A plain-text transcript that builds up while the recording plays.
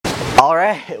All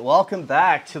right, welcome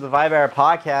back to the Vibe Hour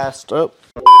podcast. Oh.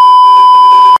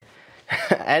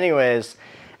 Anyways,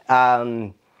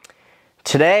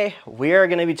 today we are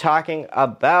going to be talking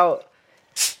about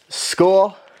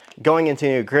school, going into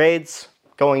new grades,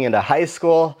 going into high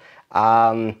school.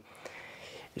 I've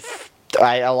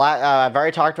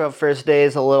already talked about first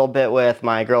days a little bit with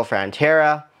my girlfriend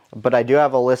Tara, but I do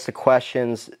have a list of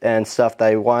questions and stuff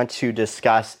that I want to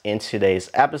discuss in today's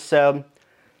episode.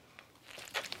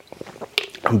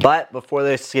 But before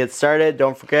this gets started,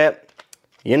 don't forget,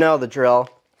 you know the drill.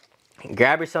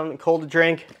 Grab yourself something cold to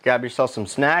drink, grab yourself some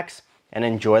snacks, and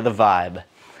enjoy the vibe.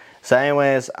 So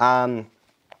anyways,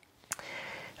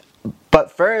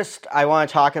 but first I want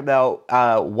to talk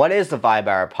about what is the Vibe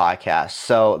Hour podcast.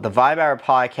 So the Vibe Hour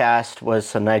podcast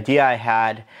was an idea I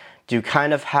had to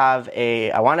kind of have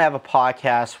I want to have a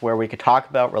podcast where we could talk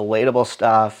about relatable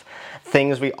stuff,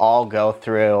 things we all go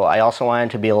through. I also wanted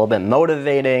it to be a little bit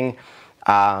motivating,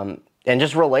 and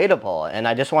just relatable, and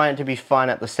I just want it to be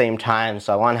fun at the same time.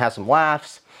 So I want to have some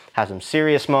laughs, have some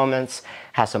serious moments,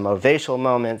 have some motivational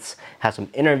moments, have some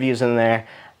interviews in there.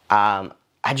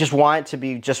 I just want it to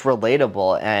be just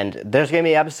relatable, and there's going to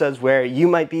be episodes where you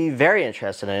might be very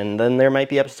interested in, and then there might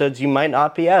be episodes you might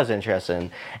not be as interested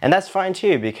in, and that's fine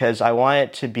too, because I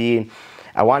want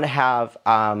to have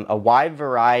a wide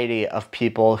variety of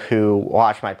people who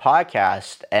watch my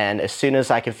podcast, and as soon as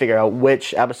I can figure out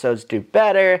which episodes do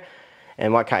better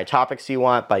and what kind of topics you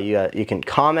want, but you can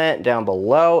comment down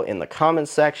below in the comment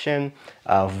section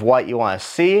of what you want to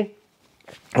see,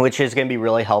 which is going to be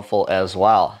really helpful as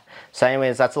well. So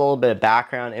anyways, that's a little bit of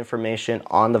background information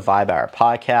on the Vibe Hour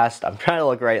podcast. I'm trying to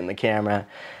look right in the camera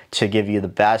to give you the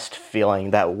best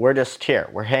feeling that we're just here.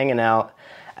 We're hanging out.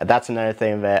 That's another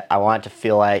thing that I want it to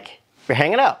feel like we're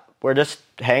hanging out. We're just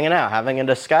hanging out, having a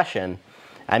discussion.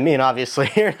 I mean,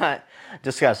 obviously, you're not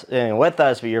discussing with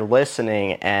us, but you're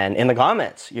listening, and in the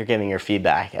comments, you're giving your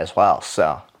feedback as well.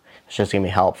 So it's just going to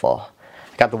be helpful.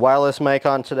 I got the wireless mic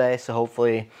on today, so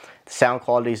hopefully the sound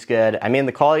quality is good. I mean,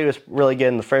 the quality was really good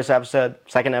in the first episode.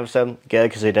 Second episode, good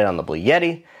because we did it on the Blue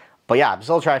Yeti. But yeah, I'm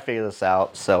still trying to figure this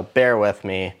out, so bear with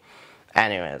me.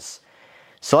 Anyways,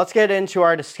 so let's get into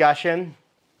our discussion.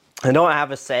 I don't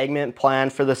have a segment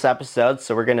planned for this episode,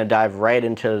 so we're going to dive right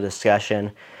into the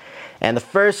discussion. And the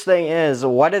first thing is,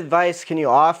 what advice can you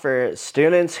offer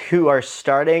students who are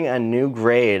starting a new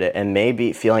grade and may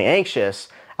be feeling anxious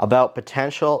about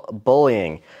potential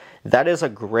bullying? That is a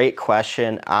great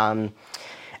question. I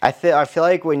feel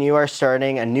like when you are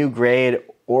starting a new grade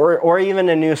or even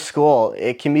a new school,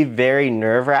 it can be very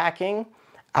nerve-wracking.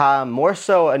 More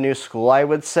so a new school, I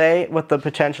would say, with the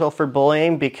potential for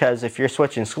bullying, because if you're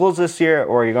switching schools this year,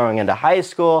 or you're going into high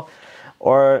school,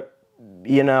 or,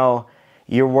 you know,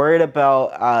 you're worried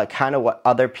about kind of what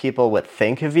other people would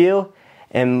think of you.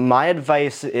 And my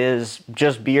advice is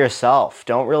just be yourself.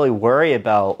 Don't really worry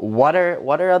about what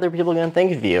are other people going to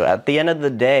think of you. At the end of the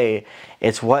day,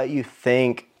 it's what you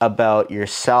think about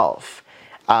yourself.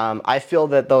 I feel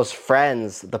that those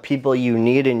friends, the people you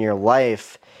need in your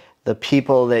life, the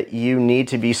people that you need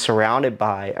to be surrounded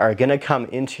by, are going to come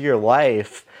into your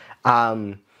life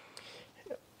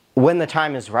when the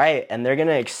time is right, and they're going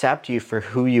to accept you for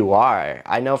who you are.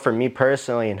 I know for me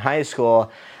personally, in high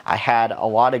school, I had a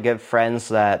lot of good friends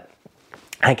that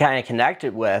I kind of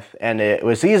connected with, and it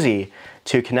was easy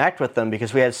to connect with them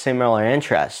because we had similar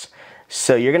interests.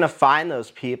 So you're going to find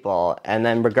those people. And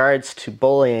then in regards to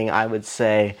bullying, I would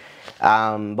say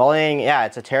bullying, yeah,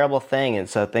 it's a terrible thing.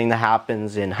 It's a thing that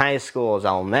happens in high schools,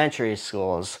 elementary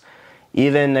schools.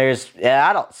 Even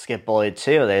adults get bullied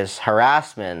too. There's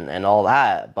harassment and all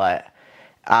that. But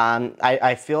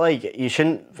I feel like you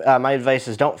shouldn't, my advice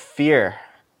is don't fear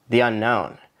the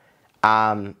unknown.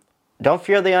 Don't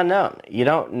fear the unknown. You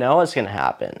don't know what's going to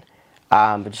happen.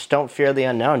 But just don't fear the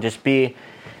unknown. Just be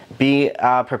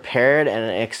prepared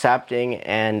and accepting.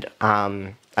 And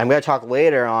I'm going to talk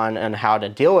later on how to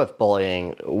deal with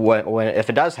bullying if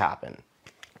it does happen.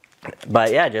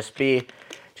 But yeah, just be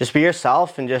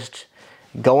yourself and just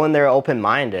go in there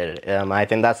open-minded. I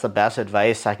think that's the best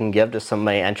advice I can give to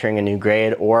somebody entering a new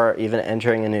grade or even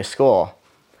entering a new school.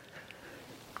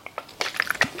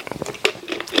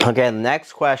 Okay, the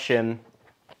next question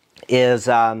is,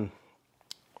 sorry,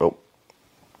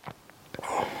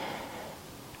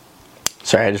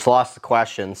 I just lost the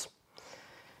questions.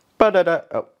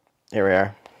 Oh, here we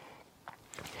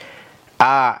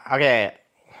are. Okay.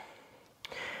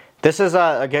 This is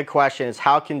a good question. It's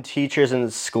how can teachers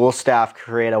and school staff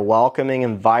create a welcoming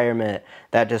environment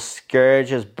that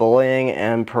discourages bullying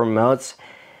and promotes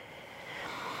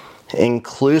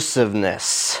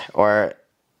inclusiveness? Or,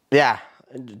 yeah,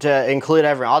 to include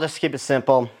everyone. I'll just keep it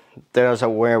simple. there's a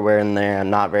where in there. I'm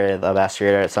not very the best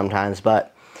reader sometimes,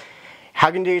 but how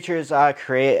can teachers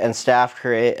create and staff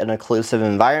create an inclusive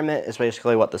environment is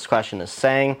basically what this question is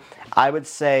saying. I would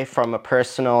say from a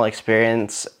personal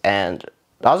experience, and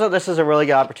also this is a really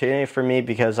good opportunity for me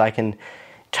because I can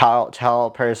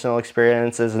tell personal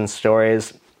experiences and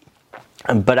stories.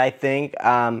 But I think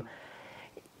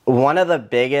one of the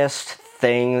biggest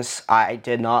things I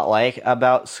did not like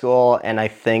about school, and I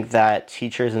think that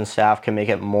teachers and staff can make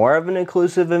it more of an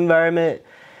inclusive environment.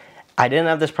 I didn't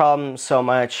have this problem so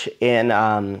much in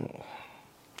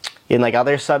like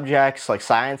other subjects like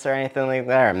science or anything like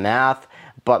that, or math,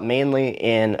 but mainly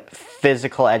in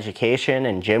physical education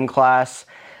and gym class.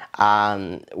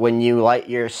 When you let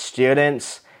your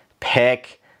students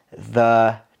pick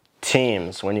the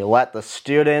teams, when you let the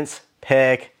students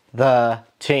pick the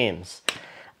teams,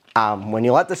 when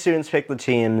you let the students pick the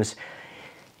teams,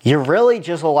 you're really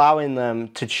just allowing them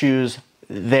to choose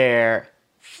their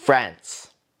friends.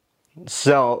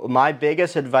 So my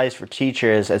biggest advice for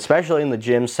teachers, especially in the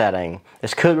gym setting,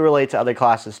 this could relate to other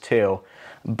classes too,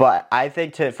 but I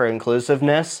think for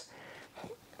inclusiveness,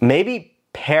 maybe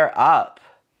pair up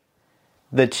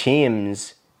the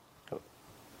teams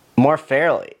more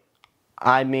fairly.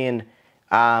 I mean,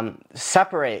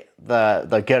 separate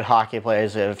the good hockey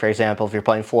players, for example, if you're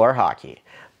playing floor hockey.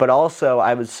 But also,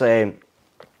 I would say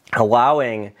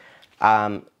allowing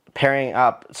pairing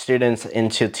up students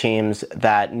into teams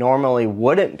that normally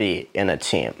wouldn't be in a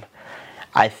team,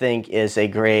 I think is a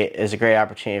great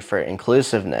opportunity for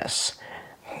inclusiveness.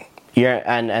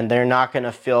 And they're not going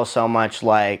to feel so much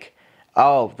like,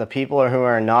 oh, the people who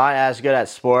are not as good at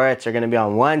sports are going to be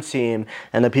on one team,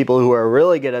 and the people who are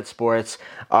really good at sports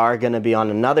are going to be on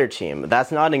another team.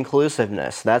 That's not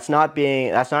inclusiveness. That's not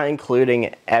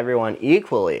including everyone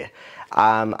equally.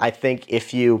 I think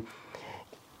if you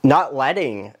not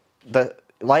letting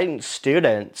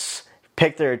students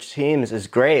pick their teams is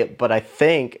great, but I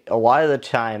think a lot of the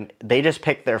time they just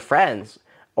pick their friends.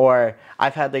 Or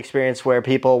I've had the experience where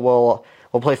people will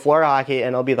play floor hockey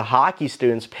and it'll be the hockey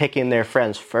students picking their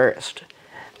friends first,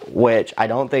 which I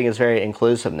don't think is very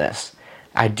inclusiveness.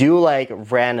 I do like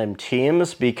random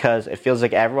teams because it feels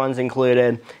like everyone's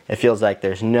included. It feels like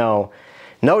there's no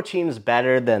team's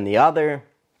better than the other.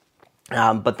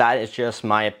 But that is just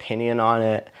my opinion on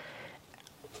it.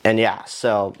 And yeah,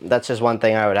 so that's just one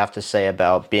thing I would have to say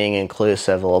about being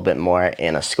inclusive a little bit more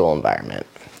in a school environment.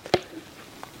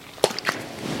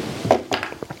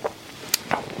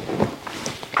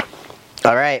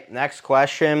 All right, next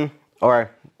question, or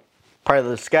part of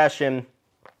the discussion.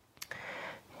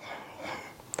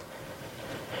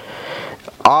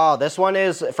 Oh, this one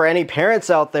is for any parents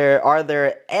out there. Are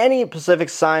there any specific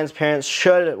signs parents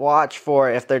should watch for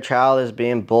if their child is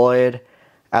being bullied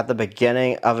at the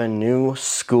beginning of a new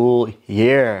school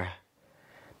year?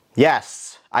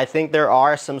 Yes, I think there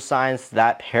are some signs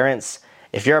that parents,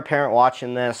 if you're a parent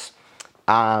watching this,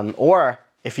 or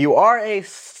if you are a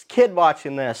kid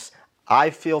watching this, I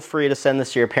feel free to send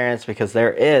this to your parents because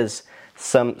there is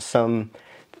some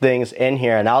things in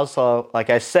here. And also, like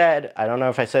I said, I don't know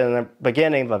if I said in the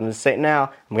beginning, but I'm going to say it now,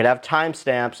 I'm going to have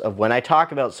timestamps of when I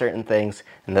talk about certain things,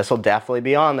 and this will definitely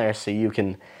be on there so you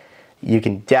can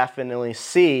definitely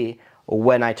see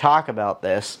when I talk about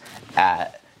this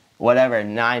at whatever,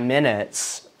 9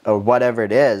 minutes or whatever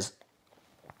it is.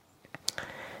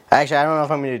 Actually, I don't know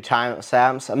if I'm going to do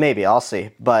timestamps. Maybe, I'll see.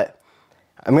 But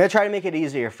I'm going to try to make it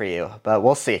easier for you. But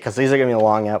we'll see, because these are going to be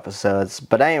long episodes.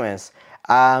 But anyways,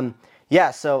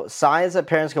 yeah, so signs that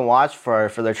parents can watch for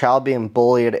their child being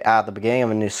bullied at the beginning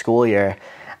of a new school year.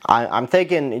 I'm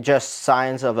thinking just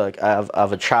signs of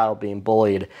a child being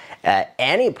bullied at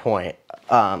any point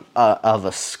of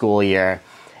a school year.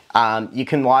 You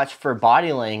can watch for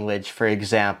body language, for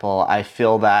example. I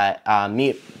feel that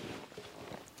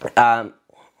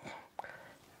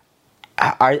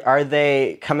are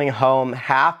they coming home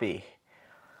happy?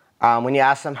 When you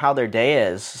ask them how their day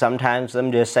is, sometimes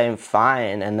them just saying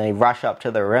fine and they rush up to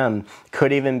their room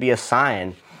could even be a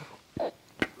sign.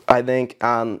 I think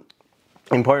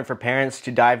important for parents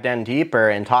to dive down deeper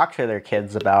and talk to their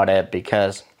kids about it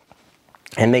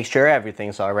and make sure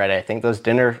everything's all right. I think those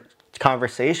dinner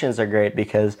conversations are great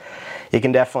because it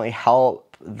can definitely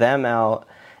help them out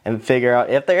and figure out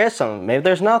if there is something. Maybe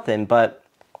there's nothing, but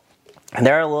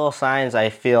there are little signs I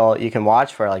feel you can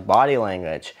watch for, like body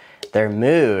language, their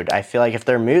mood. I feel like if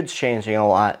their mood's changing a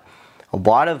lot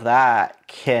of that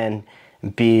can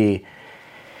be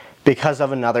because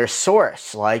of another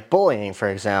source, like bullying, for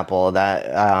example.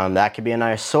 That could be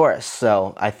another source.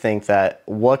 So I think that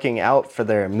looking out for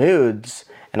their moods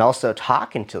and also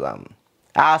talking to them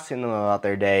asking them about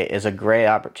their day is a great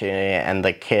opportunity, and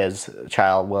the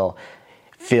child will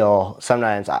feel,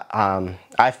 sometimes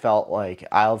I felt like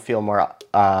I'll feel more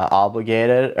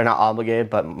obligated, or not obligated,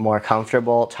 but more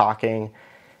comfortable talking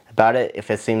about it if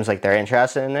it seems like they're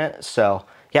interested in it. So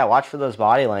yeah, watch for those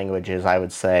body languages, I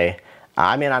would say.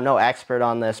 I mean, I'm no expert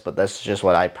on this, but this is just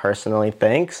what I personally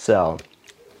think, so.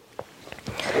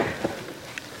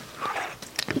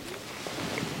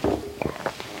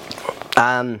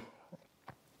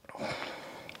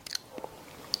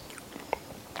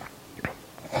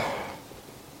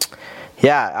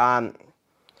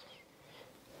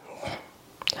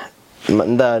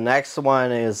 The next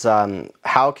one is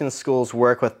how can schools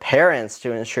work with parents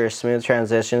to ensure smooth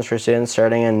transitions for students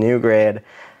starting a new grade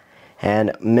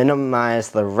and minimize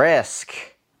the risk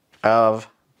of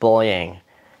bullying?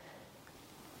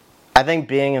 I think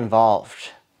being involved.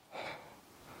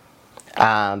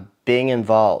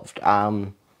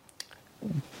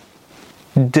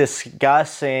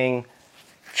 Discussing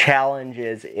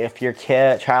challenges. If your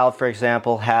child, for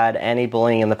example, had any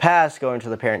bullying in the past, going to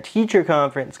the parent-teacher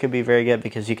conference could be very good,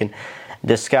 because you can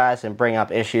discuss and bring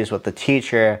up issues with the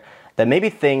teacher that maybe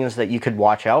things that you could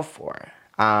watch out for.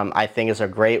 I think is a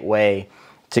great way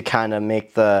to kind of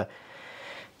make the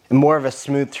more of a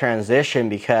smooth transition,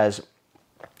 because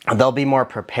they'll be more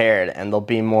prepared and they'll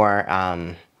be more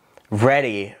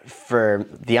ready for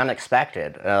the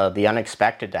unexpected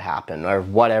to happen, or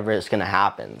whatever is going to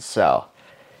happen. So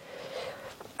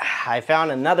I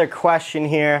found another question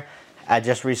here. I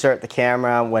just restart the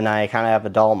camera when I kind of have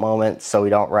adult moments so we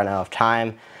don't run out of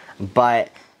time. But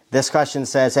this question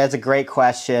says, that's a great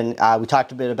question. We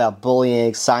talked a bit about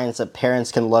bullying, signs that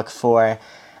parents can look for.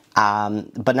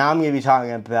 But now I'm going to be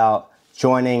talking about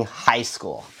joining high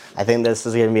school. I think this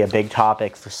is going to be a big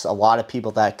topic for a lot of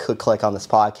people that could click on this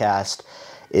podcast,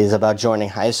 is about joining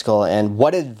high school. And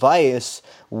what advice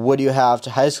would you have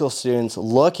to high school students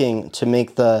looking to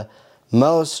make the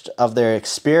most of their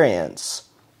experience?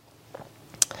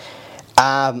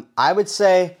 I would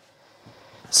say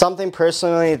something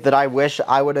personally that I wish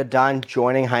I would have done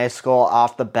joining high school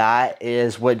off the bat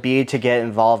would be to get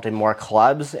involved in more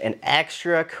clubs and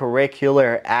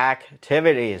extracurricular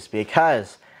activities,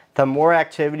 because the more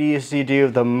activities you do,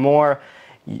 the more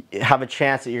you have a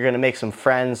chance that you're going to make some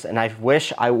friends. And I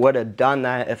wish I would have done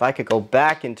that. If I could go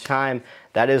back in time,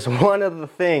 that is one of the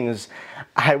things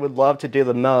I would love to do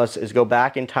the most, is go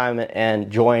back in time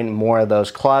and join more of those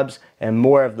clubs and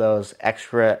more of those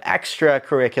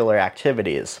extracurricular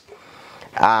activities.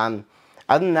 Other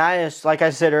than that, it's like I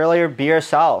said earlier, be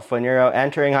yourself. When you're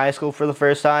entering high school for the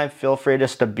first time, feel free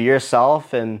just to be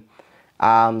yourself, and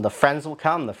the friends will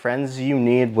come. The friends you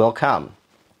need will come.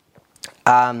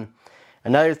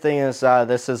 Another thing is,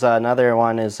 this is another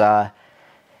one, is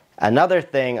another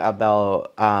thing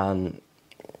about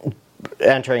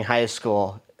entering high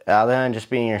school, other than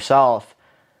just being yourself,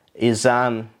 is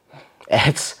don't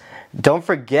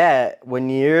forget, when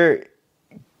you're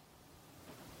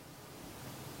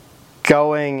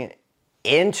going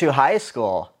into high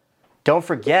school, don't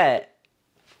forget,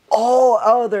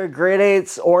 they're grade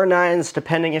 8s or 9s,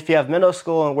 depending if you have middle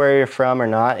school and where you're from or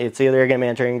not. It's either going to be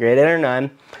entering grade 8 or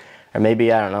 9, or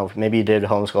maybe, I don't know, maybe you did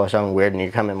homeschool or something weird and you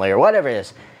come in later, whatever it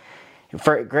is.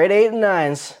 For grade 8 and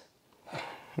 9s,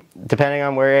 depending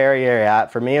on where area you're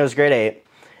at, for me it was grade 8,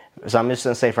 so I'm just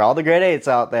going to say, for all the grade 8s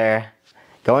out there,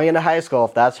 going into high school,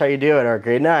 if that's how you do it, or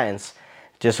grade 9s,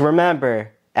 just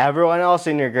remember, everyone else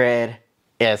in your grade,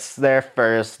 it's their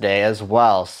first day as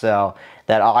well. So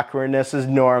that awkwardness is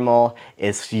normal.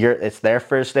 It's their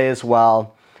first day as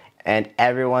well, and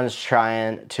everyone's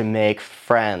trying to make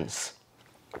friends.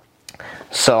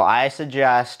 So I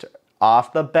suggest,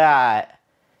 off the bat,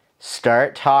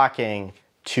 start talking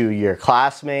to your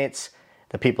classmates,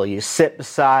 the people you sit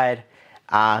beside.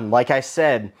 Like I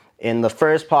said in the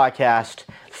first podcast,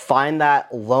 find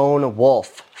that lone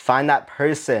wolf. Find that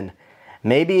person.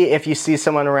 Maybe if you see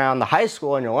someone around the high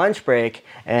school in your lunch break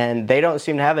and they don't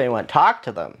seem to have anyone, talk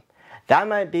to them. That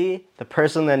might be the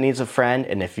person that needs a friend,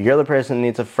 and if you're the person that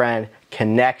needs a friend,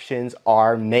 connections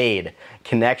are made.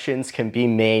 Connections can be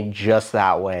made just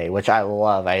that way, which I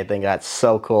love. I think that's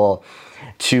so cool,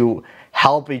 to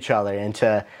help each other and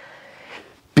to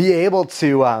be able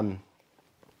to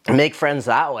make friends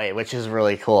that way, which is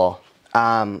really cool.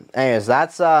 Anyways,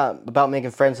 that's about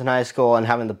making friends in high school and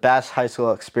having the best high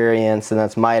school experience, and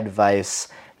that's my advice.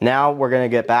 Now we're going to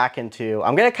get back into,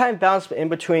 I'm going to kind of bounce in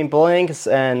between bullying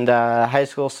and high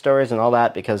school stories and all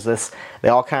that, because they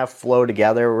all kind of flow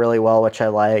together really well, which I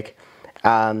like.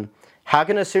 How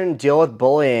can a student deal with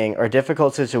bullying or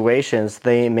difficult situations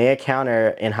they may encounter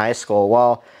in high school?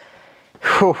 Well,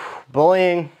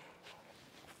 bullying,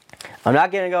 I'm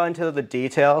not going to go into the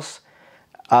details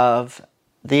of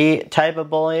the type of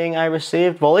bullying I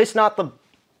received. Well, at least not the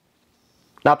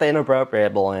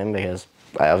inappropriate bullying, because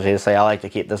obviously I like to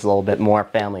keep this a little bit more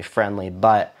family friendly.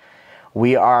 But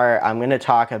I'm going to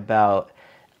talk about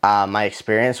my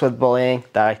experience with bullying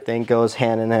that I think goes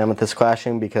hand in hand with this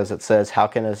question, because it says, how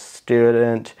can a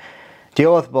student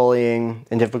deal with bullying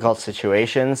in difficult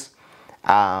situations?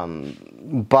 But I'm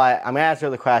going to answer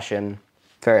the question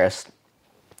first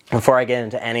before I get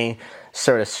into any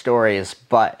sort of stories.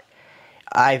 But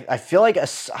I feel like a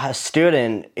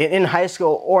student in high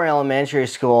school or elementary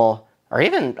school, or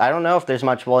even, I don't know if there's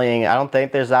much bullying. I don't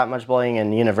think there's that much bullying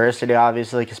in university,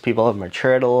 obviously, because people have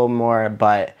matured a little more.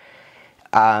 But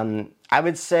I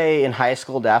would say in high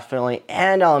school, definitely,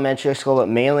 and elementary school, but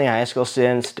mainly high school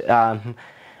students are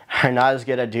not as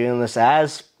good at doing this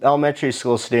as elementary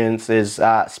school students, is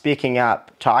speaking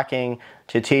up, talking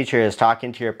to teachers,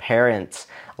 talking to your parents,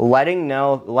 letting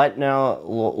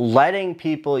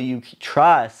people you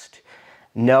trust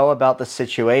know about the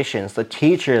situations, the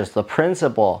teachers, the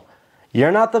principal.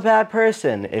 You're not the bad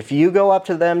person. If you go up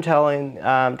to them talking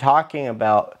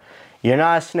about, you're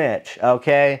not a snitch,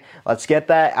 okay? Let's get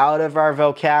that out of our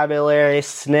vocabulary.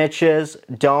 Snitches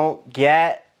don't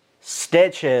get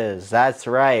stitches. That's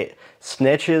right.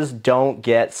 Snitches don't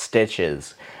get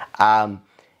stitches.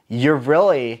 You're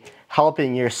really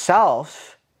helping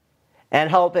yourself and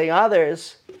helping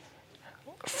others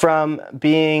from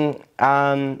being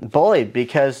bullied,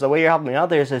 because the way you're helping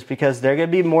others is because they're going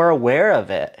to be more aware of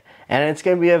it. And it's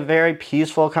going to be a very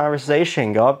peaceful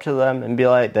conversation. Go up to them and be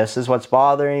like, this is what's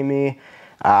bothering me.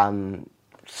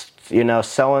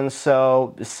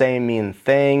 So-and-so saying mean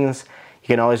things. You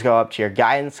can always go up to your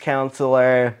guidance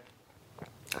counselor.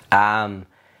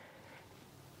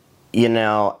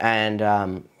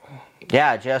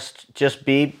 Just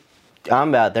be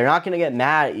about it. They're not going to get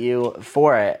mad at you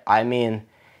for it. I mean,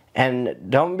 and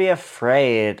don't be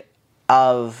afraid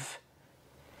of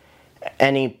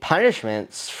any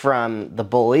punishments from the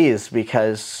bullies,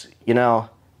 because,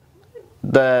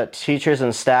 the teachers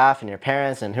and staff and your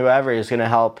parents and whoever is going to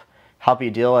help you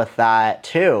deal with that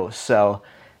too. So,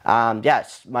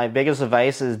 yes, my biggest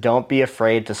advice is don't be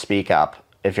afraid to speak up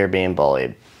if you're being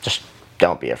bullied. Just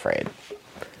don't be afraid.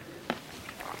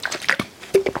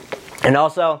 And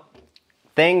also,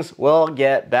 things will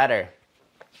get better.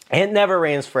 It never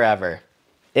rains forever.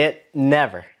 It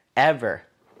never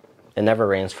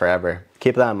rains forever.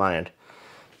 Keep that in mind.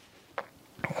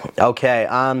 Okay,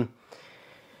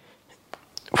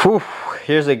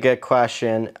 here's a good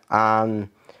question.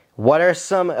 What are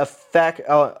some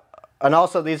and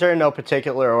also these are in no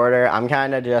particular order. I'm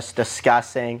kind of just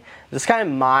discussing. This is kind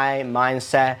of my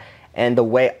mindset, and the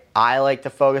way I like to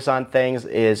focus on things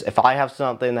is if I have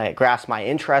something that grasps my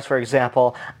interest, for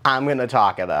example, I'm going to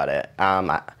talk about it.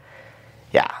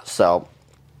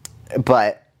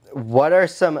 But what are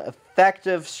some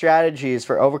effective strategies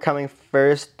for overcoming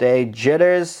first day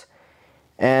jitters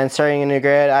and starting a new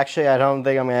grade? Actually, I don't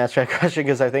think I'm going to answer that question,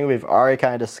 because I think we've already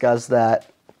kind of discussed that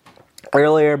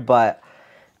earlier. But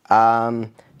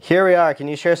here we are. Can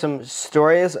you share some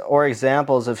stories or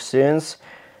examples of students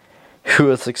who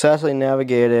have successfully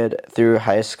navigated through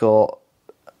high school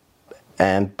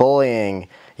and bullying?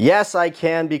 Yes, I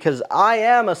can, because I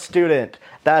am a student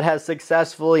that has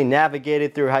successfully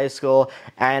navigated through high school,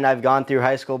 and I've gone through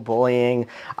high school bullying.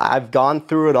 I've gone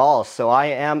through it all, so I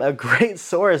am a great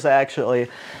source, actually.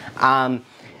 Have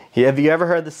you ever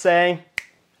heard the saying,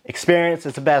 experience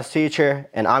is the best teacher?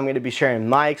 And I'm going to be sharing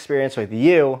my experience with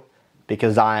you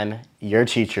because I'm your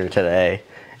teacher today.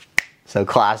 So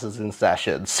class is in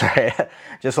session. Sorry,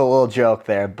 just a little joke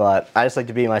there, but I just like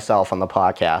to be myself on the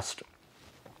podcast.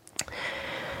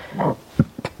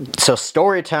 So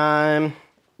story time.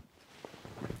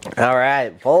 All right,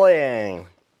 bullying.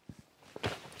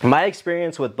 My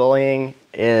experience with bullying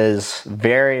is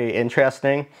very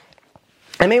interesting.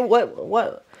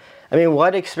 What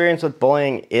experience with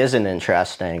bullying isn't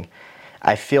interesting?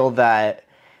 I feel that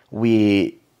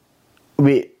a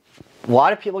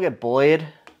lot of people get bullied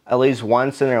at least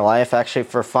once in their life. Actually,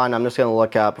 for fun, I'm just going to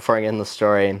look up before I get in the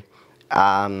story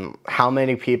how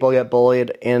many people get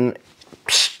bullied in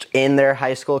their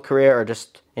high school career, or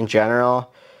just in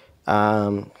general.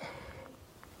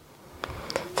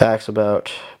 Facts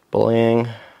about bullying.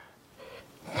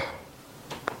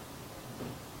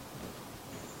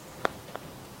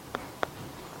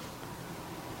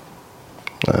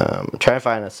 I'm trying to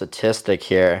find a statistic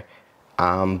here,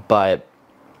 but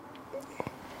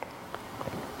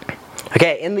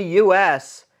okay, in the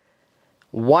U.S.,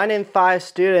 1 in 5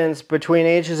 students between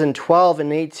ages of 12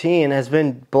 and 18 has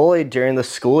been bullied during the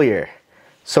school year.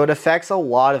 So it affects a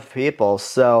lot of people.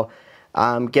 So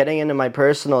getting into my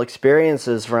personal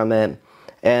experiences from it,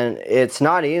 and it's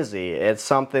not easy. It's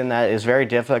something that is very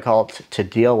difficult to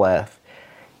deal with.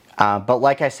 But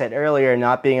like I said earlier,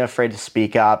 not being afraid to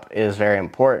speak up is very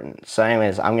important. So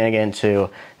anyways, I'm going to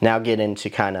get into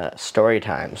kind of story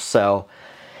time. So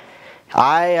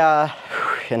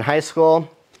in high school,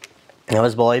 I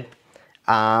was bullied,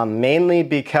 mainly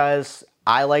because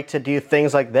I like to do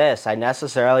things like this. I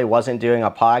necessarily wasn't doing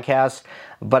a podcast,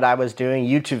 but I was doing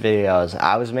YouTube videos.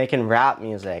 I was making rap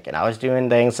music, and I was doing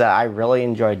things that I really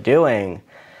enjoyed doing.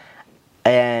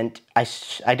 And I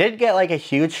did get like a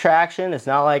huge traction. It's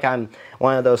not like I'm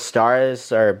one of those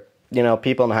stars or,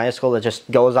 people in high school that just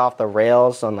goes off the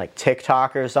rails on like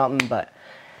TikTok or something. But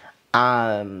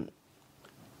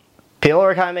people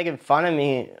were kind of making fun of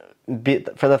me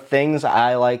for the things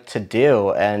I like to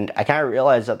do. And I kind of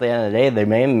realized at the end of the day, they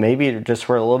maybe just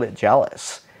were a little bit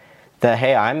jealous that,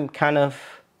 hey, I'm kind of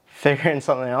figuring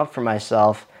something out for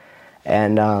myself.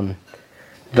 And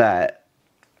that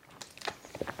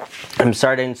I'm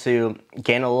starting to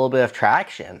gain a little bit of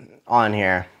traction on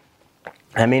here.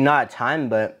 I mean, not a ton,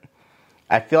 but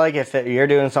I feel like if you're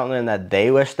doing something that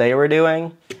they wish they were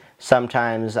doing,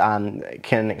 sometimes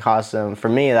can cause them. For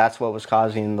me, that's what was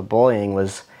causing the bullying.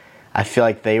 Was I feel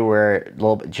like they were a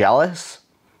little bit jealous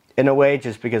in a way,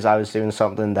 just because I was doing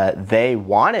something that they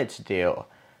wanted to do,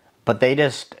 but they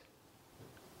just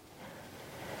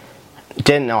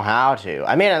didn't know how to.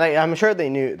 I mean, I'm sure they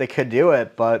knew they could do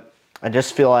it, but I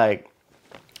just feel like,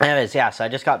 anyways, yeah, so I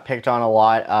just got picked on a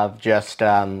lot of just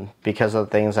because of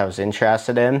the things I was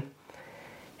interested in.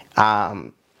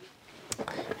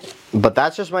 But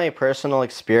that's just my personal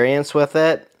experience with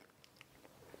it.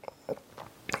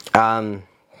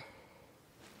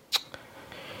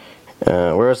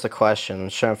 Where was the question? I'm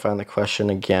trying to find the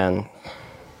question again.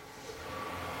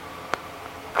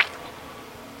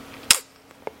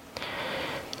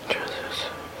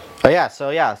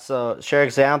 So share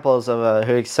examples of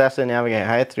who successfully navigate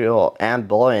high school and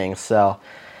bullying. So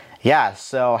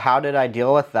how did I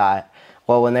deal with that?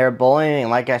 Well, when they were bullying,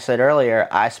 like I said earlier,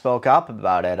 I spoke up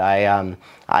about it.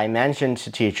 I mentioned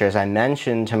to teachers, I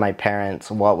mentioned to my parents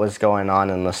what was going on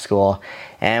in the school,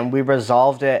 and we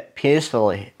resolved it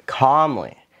peacefully,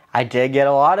 calmly. I did get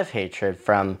a lot of hatred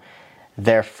from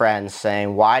their friends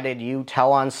saying, "Why did you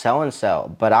tell on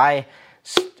so-and-so?" But I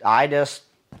just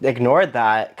ignored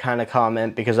that kind of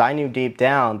comment because I knew deep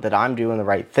down that I'm doing the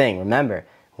right thing. Remember,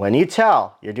 when you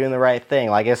tell, you're doing the right thing.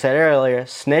 Like I said earlier,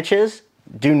 snitches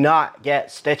do not get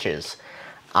stitches.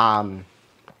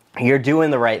 You're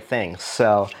doing the right thing.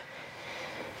 So,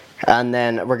 and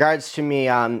then regards to me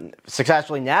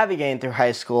successfully navigating through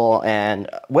high school and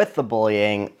with the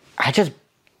bullying, I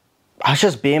was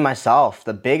just being myself.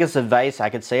 The biggest advice I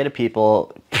could say to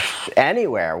people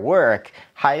anywhere, work,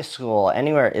 high school,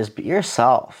 anywhere, is be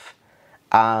yourself.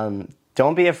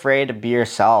 Don't be afraid to be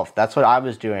yourself. That's what I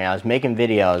was doing. I was making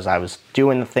videos. I was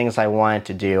doing the things I wanted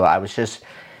to do. I was just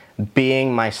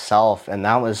being myself, and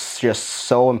that was just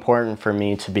so important for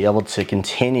me to be able to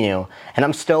continue. And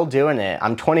I'm still doing it.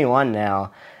 I'm 21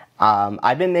 now.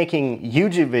 I've been making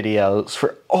YouTube videos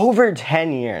for over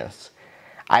 10 years.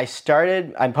 I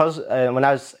posted when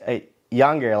I was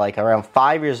younger, like around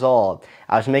 5 years old.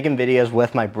 I was making videos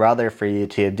with my brother for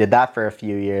YouTube. Did that for a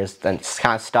few years, then just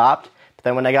kind of stopped. But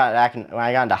then when I got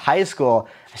into high school,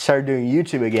 I started doing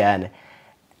YouTube again.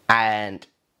 And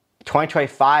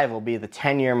 2025 will be the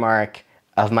 10-year mark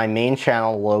of my main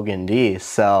channel, Logan D.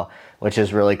 So, which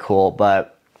is really cool.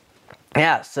 But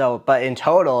yeah, but in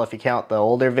total, if you count the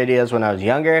older videos when I was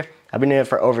younger, I've been doing it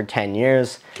for over 10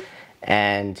 years.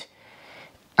 And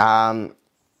I've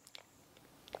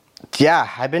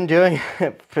been doing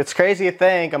it. It's crazy to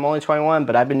think I'm only 21,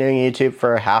 but I've been doing YouTube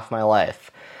for half my life.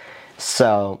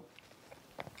 So,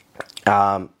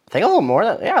 I think a little more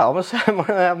than, almost more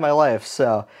than half my life.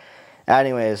 So,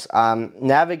 anyways,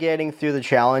 navigating through the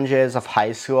challenges of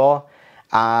high school,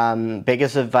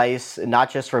 biggest advice,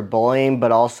 not just for bullying,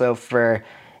 but also for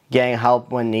getting help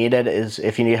when needed, is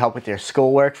if you need help with your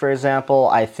schoolwork, for example.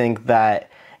 I think that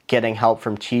getting help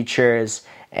from teachers,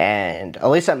 and at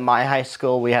least at my high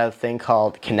school, we had a thing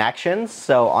called connections.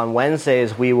 So on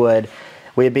Wednesdays, we'd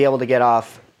be able to get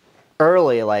off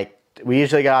early, like we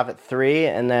usually got off at 3,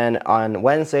 and then on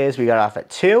Wednesdays, we got off at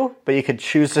 2, but you could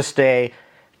choose to stay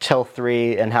till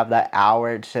 3 and have that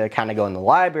hour to kind of go in the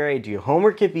library, do your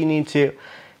homework if you need to.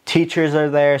 Teachers are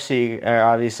there, so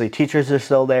obviously teachers are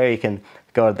still there. You can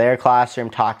go to their classroom,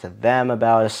 talk to them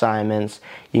about assignments.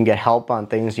 You can get help on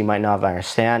things you might not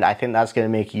understand. I think that's going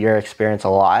to make your experience a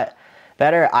lot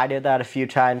better. I did that a few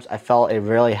times. I felt it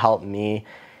really helped me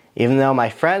even though my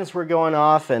friends were going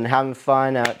off and having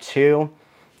fun out too,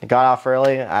 I got off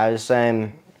early. I was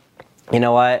saying, you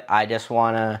know what, I just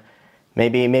want to,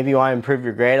 maybe you want to improve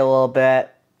your grade a little bit.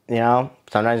 You know,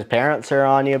 sometimes parents are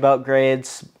on you about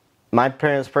grades. My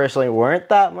parents personally weren't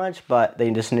that much, but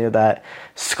they just knew that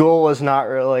school was not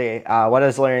really, what I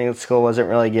was learning in school wasn't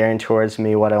really gearing towards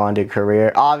me, what I want to do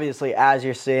career. Obviously, as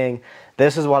you're seeing,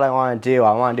 this is what I want to do.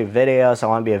 I want to do videos. I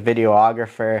want to be a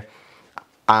videographer.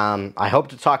 I hope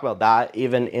to talk about that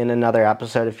even in another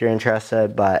episode if you're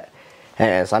interested, but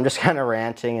anyways, I'm just kind of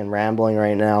ranting and rambling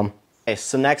right now. Okay,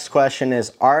 so next question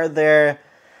is, are there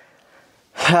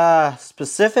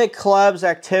specific clubs,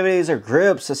 activities, or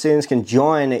groups the students can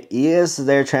join to ease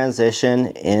their transition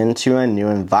into a new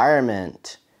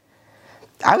environment?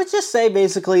 I would just say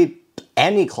basically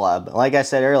any club. Like I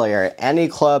said earlier, any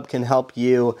club can help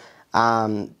you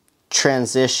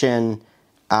transition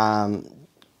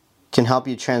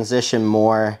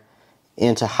more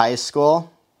into high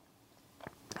school.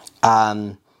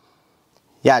 Yeah,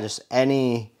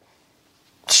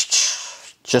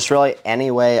 just really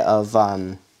any way of,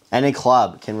 any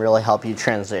club can really help you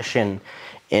transition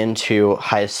into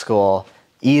high school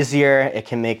easier. It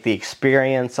can make the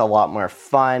experience a lot more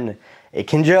fun. It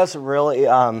can just really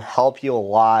help you a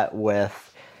lot with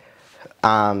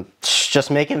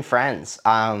just making friends.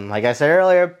 Like I said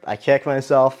earlier, I kicked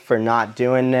myself for not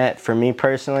doing it. For me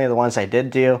personally, the ones I did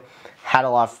do, had a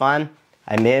lot of fun.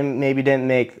 I maybe didn't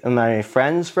make many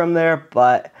friends from there,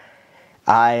 but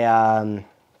I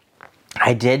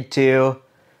did do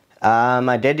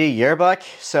yearbook.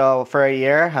 So for a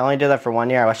year, I only did that for 1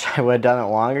 year. I wish I would have done it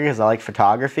longer because I like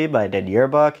photography, but I did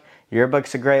yearbook.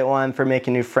 Yearbook's a great one for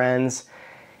making new friends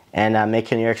and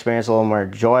making your experience a little more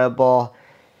enjoyable.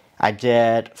 I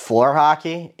did floor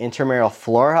hockey, intramural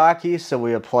floor hockey. So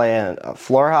we would play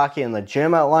floor hockey in the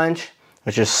gym at lunch,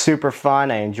 which is super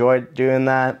fun. I enjoyed doing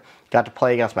that. Got to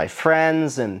play against my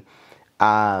friends, and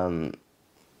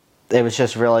it was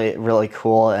just really, really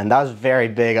cool. And that was very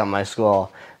big on my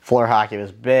school. Floor hockey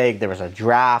was big. There was a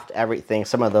draft, everything.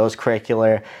 Some of those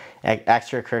extracurricular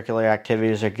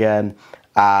activities are good.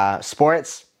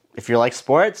 Sports, if you like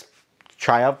sports,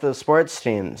 try out the sports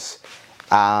teams.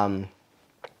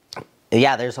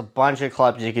 Yeah, there's a bunch of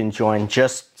clubs you can join.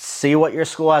 Just see what your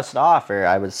school has to offer,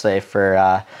 I would say,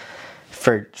 for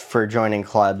joining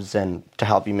clubs and to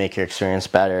help you make your experience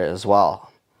better as well.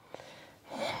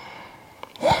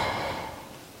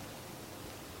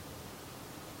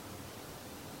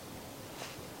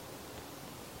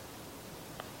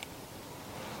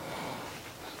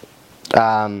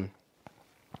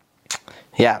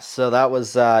 Yeah, so that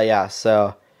was, yeah,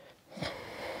 so,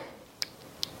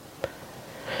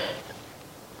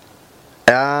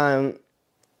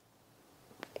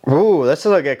 ooh, this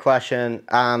is a good question.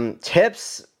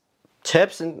 Tips,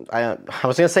 and, I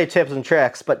was going to say tips and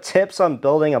tricks, but tips on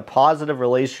building a positive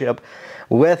relationship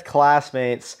with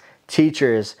classmates,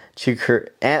 teachers,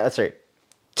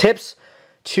 tips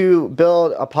to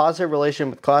build a positive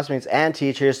relationship with classmates and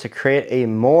teachers to create a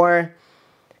more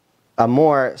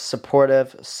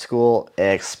supportive school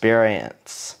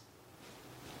experience.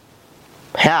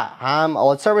 Yeah,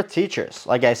 let's start with teachers.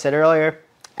 Like I said earlier,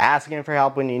 asking for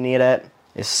help when you need it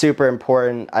is super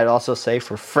important. I'd also say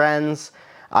for friends,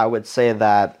 I would say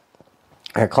that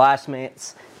our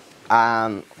classmates,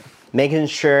 making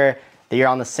sure that you're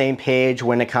on the same page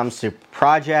when it comes to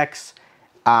projects,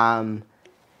 and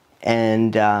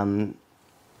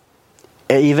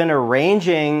even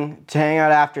arranging to hang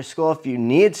out after school if you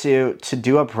need to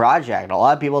do a project. A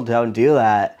lot of people don't do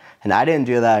that, and I didn't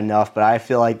do that enough, but I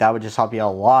feel like that would just help you a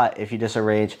lot if you just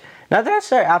arrange, not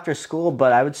necessarily after school,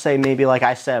 but I would say maybe like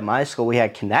I said at my school, we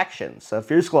had connections. So if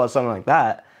your school has something like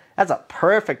that, that's a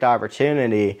perfect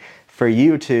opportunity for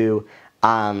you to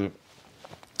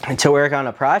work on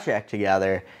a project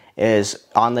together. Is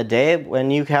on the day when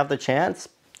you have the chance,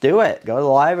 do it. Go to the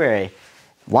library.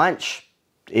 Lunch.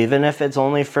 Even if it's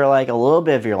only for like a little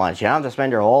bit of your lunch. You don't have to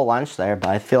spend your whole lunch there, but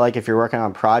I feel like if you're working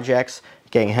on projects,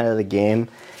 getting ahead of the game,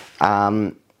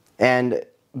 and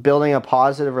building a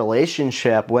positive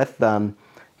relationship with them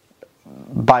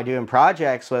by doing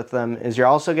projects with them, is you're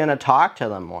also going to talk to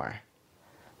them more.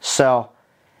 So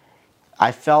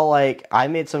I felt like I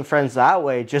made some friends that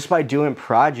way just by doing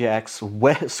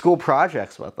school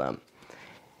projects with them.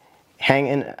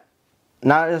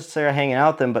 Not necessarily hanging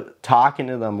out with them, but talking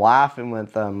to them, laughing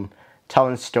with them,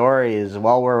 telling stories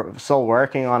while we're still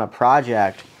working on a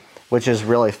project, which is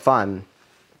really fun.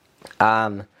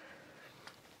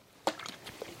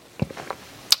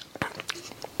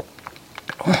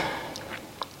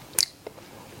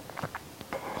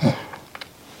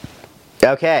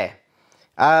 Okay.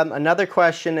 Another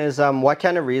question is, what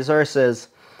kind of resources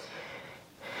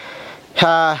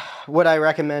would I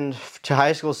recommend to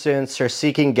high school students who are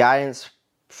seeking guidance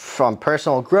from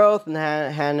personal growth and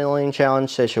handling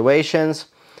challenge situations?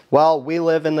 Well, we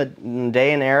live in the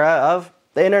day and era of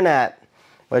the internet,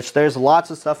 which there's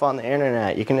lots of stuff on the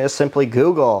internet. You can just simply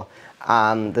Google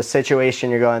the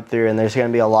situation you're going through, and there's going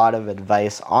to be a lot of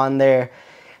advice on there.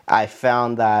 I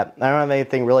found that, I don't have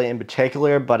anything really in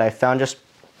particular, but I found just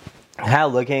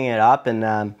looking it up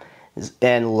and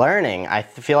learning. I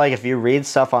feel like if you read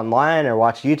stuff online or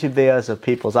watch YouTube videos of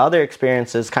people's other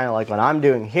experiences, kind of like what I'm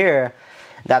doing here,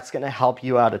 that's going to help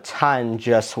you out a ton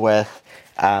just with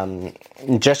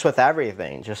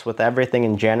everything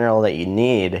in general that you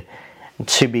need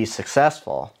to be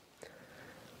successful.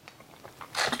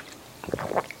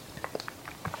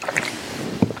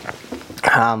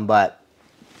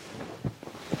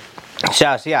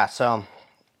 So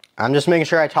I'm just making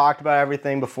sure I talked about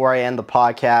everything before I end the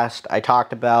podcast. I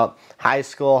talked about high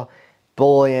school,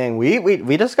 bullying.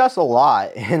 We discussed a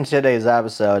lot in today's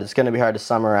episode. It's going to be hard to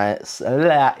summarize.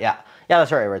 Yeah, that's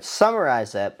the right word.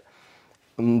 Summarize it.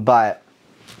 But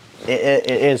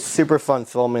it is super fun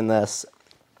filming this.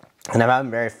 And I'm having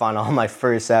very fun on my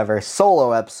first ever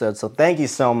solo episode. So thank you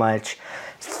so much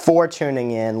for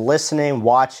tuning in, listening,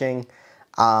 watching.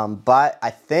 But I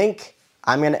think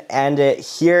I'm going to end it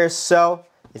here. So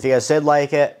if you guys did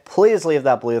like it, please leave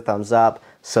that blue thumbs up.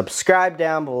 Subscribe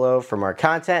down below for more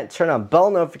content. Turn on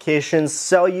bell notifications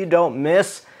so you don't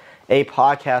miss a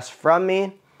podcast from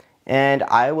me. And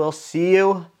I will see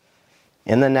you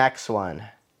in the next one.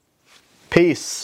 Peace.